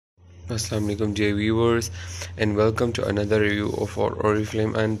Assalamu alaikum dear viewers, and welcome to another review of our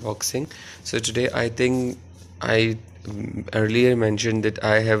Oriflame unboxing. So today I think I earlier mentioned that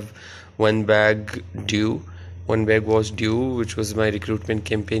I have one bag due. One bag was due, which was my recruitment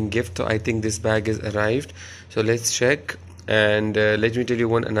campaign gift. So I think this bag is arrived. So let's check, and let me tell you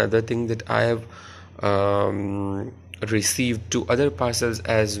one another thing that I have received two other parcels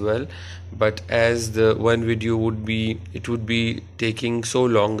as well, but as the one video would be taking so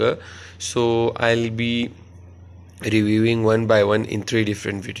longer, so I'll be reviewing one by one in three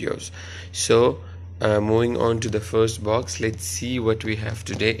different videos. So moving on to the first box, let's see what we have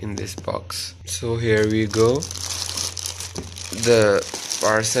today in this box. So here we go. The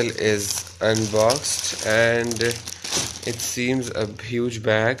parcel is unboxed and it seems a huge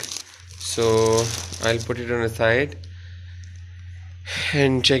bag, so I'll put it on the side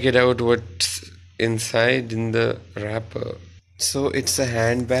and check it out what's inside in the wrapper. So it's a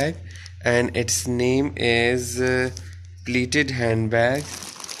handbag and its name is pleated handbag.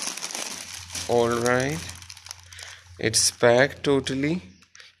 Alright, it's packed totally.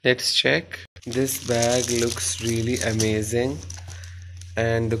 Let's check. This bag looks really amazing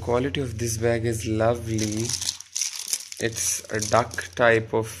and the quality of this bag is lovely. It's a duck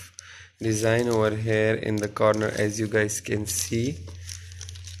type of design over here in the corner, as you guys can see.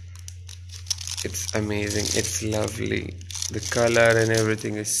 It's amazing, it's lovely. The color and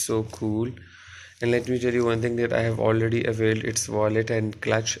everything is so cool. And let me tell you one thing, that I have already availed its wallet and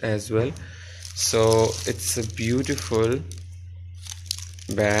clutch as well. So it's a beautiful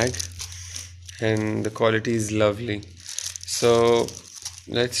bag and the quality is lovely. So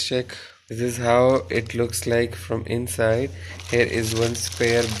let's check. This is how it looks like from inside. Here is one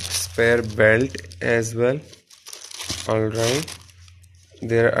spare belt as well. Alright,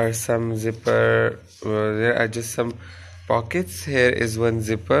 there are some zipper, there are just some pockets. Here is one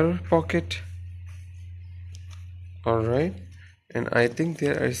zipper pocket. Alright, and I think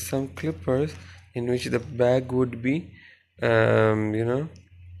there are some clippers in which the bag would be the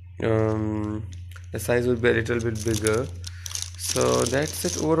size would be a little bit bigger. So that's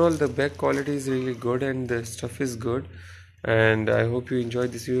it. Overall the bag quality is really good and the stuff is good, and I hope you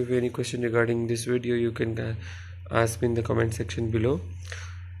enjoyed this video. If you have any question regarding this video, you can ask me in the comment section below.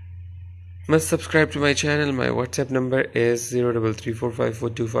 Must subscribe to my channel. My WhatsApp number is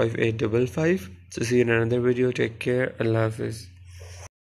 03345425855. So see you in another video. Take care. Allah Hafiz.